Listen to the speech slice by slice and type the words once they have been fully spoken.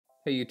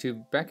Hey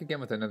YouTube, back again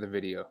with another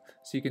video.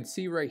 So you can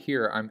see right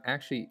here, I'm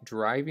actually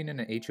driving in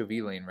an HOV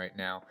lane right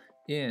now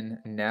in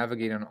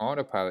Navigate on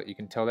Autopilot. You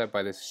can tell that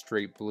by this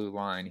straight blue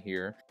line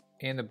here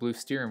and the blue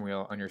steering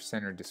wheel on your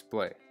center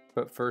display.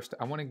 But first,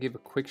 I want to give a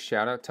quick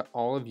shout out to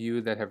all of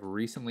you that have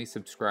recently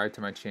subscribed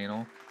to my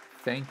channel.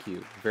 Thank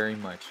you very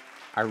much.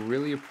 I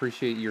really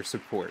appreciate your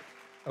support.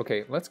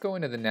 Okay, let's go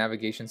into the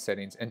navigation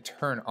settings and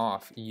turn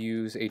off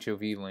Use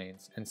HOV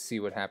Lanes and see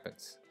what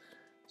happens.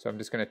 So I'm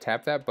just going to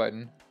tap that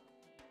button.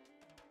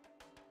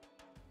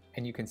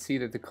 And you can see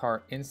that the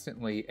car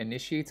instantly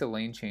initiates a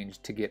lane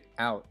change to get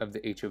out of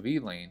the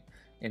HOV lane.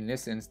 In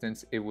this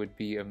instance, it would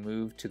be a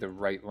move to the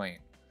right lane.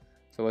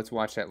 So let's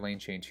watch that lane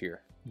change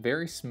here.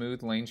 Very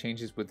smooth lane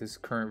changes with this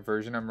current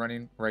version I'm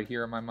running right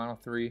here on my Model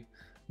 3.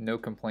 No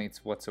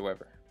complaints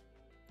whatsoever.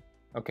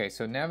 Okay,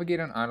 so Navigate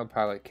on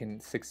Autopilot can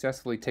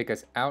successfully take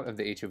us out of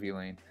the HOV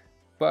lane,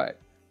 but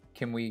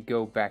can we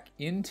go back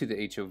into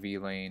the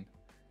HOV lane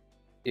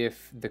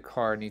if the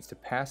car needs to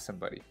pass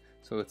somebody?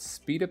 So let's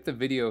speed up the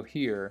video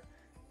here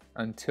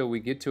until we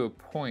get to a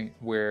point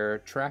where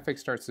traffic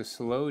starts to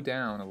slow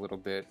down a little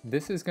bit.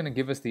 This is going to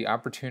give us the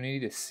opportunity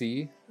to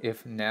see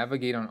if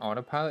Navigate on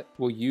Autopilot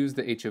will use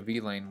the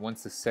HOV lane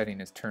once the setting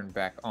is turned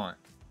back on.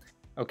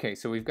 Okay,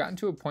 so we've gotten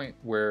to a point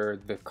where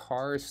the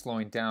car is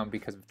slowing down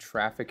because of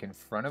traffic in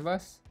front of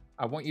us.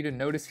 I want you to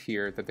notice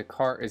here that the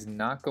car is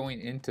not going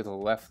into the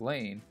left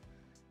lane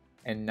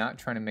and not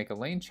trying to make a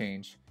lane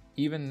change,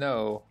 even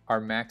though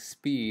our max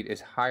speed is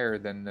higher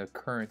than the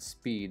current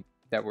speed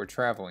that we're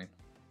traveling.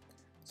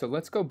 So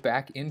let's go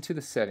back into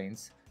the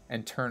settings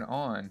and turn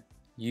on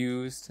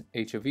Used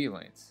HOV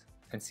Lanes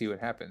and see what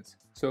happens.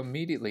 So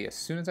immediately, as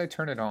soon as I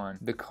turn it on,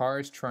 the car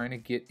is trying to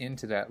get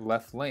into that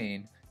left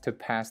lane to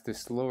pass the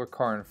slower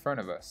car in front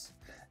of us.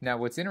 Now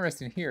what's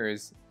interesting here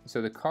is,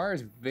 so the car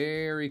is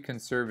very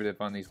conservative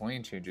on these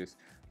lane changes.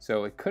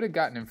 So it could have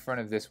gotten in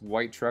front of this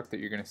white truck that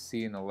you're going to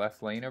see in the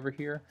left lane over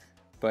here,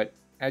 but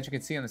as you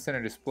can see on the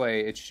center display,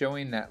 it's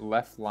showing that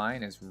left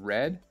line as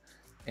red,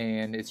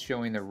 and it's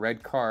showing the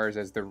red cars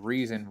as the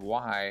reason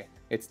why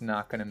it's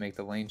not going to make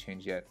the lane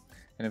change yet.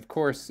 And of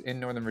course, in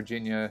Northern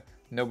Virginia,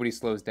 nobody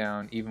slows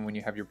down even when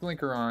you have your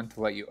blinker on to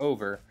let you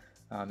over.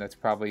 That's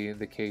probably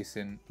the case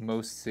in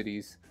most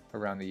cities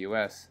around the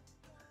US.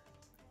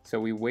 So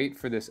we wait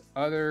for this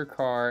other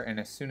car, and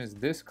as soon as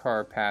this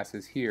car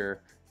passes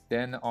here,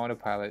 then the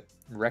autopilot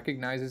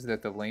recognizes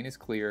that the lane is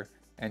clear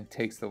and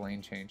takes the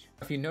lane change.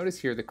 If you notice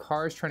here, the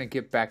car is trying to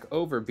get back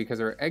over because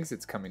our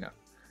exit's coming up.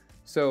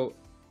 So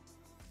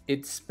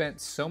it spent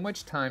so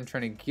much time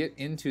trying to get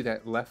into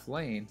that left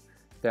lane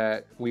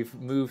that we've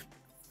moved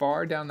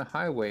far down the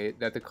highway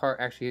that the car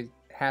actually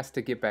has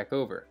to get back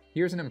over.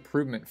 Here's an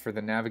improvement for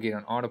the Navigate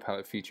on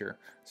Autopilot feature.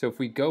 So if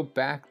we go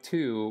back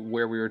to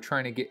where we were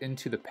trying to get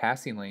into the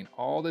passing lane,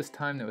 all this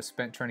time that was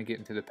spent trying to get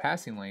into the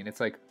passing lane,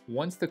 it's like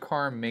once the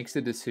car makes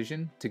a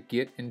decision to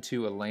get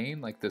into a lane,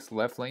 like this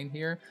left lane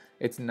here,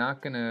 it's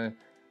not gonna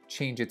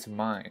change its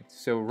mind.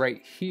 So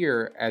right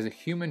here, as a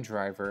human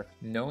driver,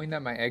 knowing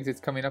that my exit's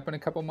coming up in a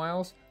couple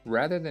miles,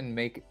 rather than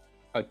make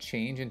a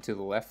change into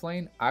the left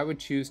lane, I would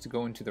choose to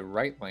go into the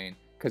right lane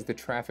because the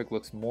traffic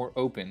looks more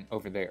open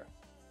over there.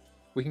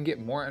 We can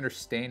get more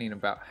understanding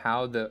about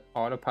how the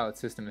autopilot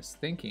system is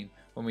thinking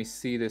when we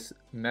see this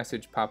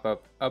message pop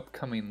up,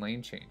 upcoming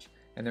lane change.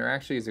 And there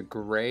actually is a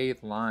gray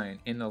line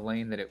in the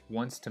lane that it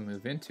wants to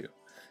move into.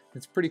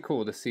 It's pretty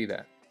cool to see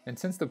that. And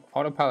since the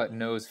autopilot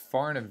knows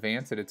far in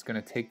advance that it's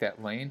going to take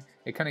that lane,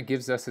 it kind of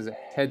gives us as a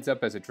heads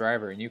up as a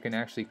driver, and you can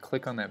actually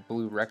click on that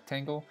blue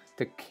rectangle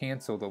to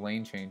cancel the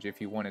lane change if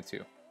you wanted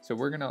to. So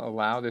we're going to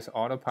allow this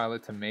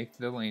autopilot to make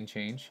the lane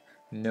change.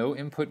 No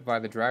input by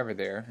the driver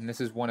there, and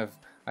this is one of,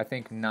 I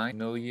think, 9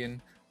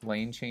 million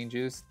lane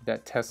changes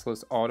that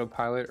Tesla's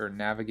Autopilot or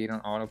Navigate on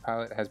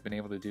Autopilot has been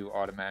able to do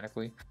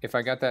automatically. If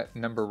I got that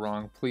number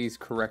wrong, please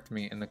correct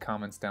me in the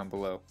comments down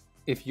below.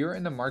 If you're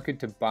in the market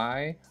to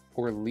buy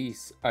or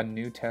lease a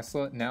new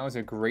Tesla, now is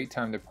a great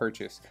time to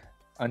purchase.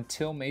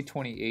 Until May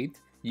 28th,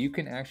 you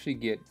can actually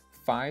get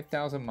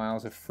 5,000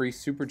 miles of free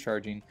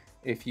supercharging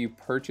if you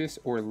purchase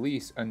or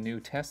lease a new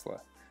Tesla.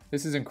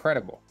 This is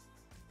incredible.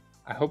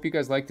 I hope you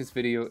guys liked this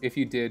video. If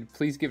you did,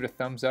 please give it a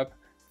thumbs up.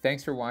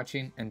 Thanks for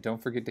watching, and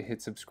don't forget to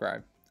hit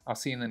subscribe. I'll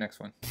see you in the next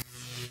one.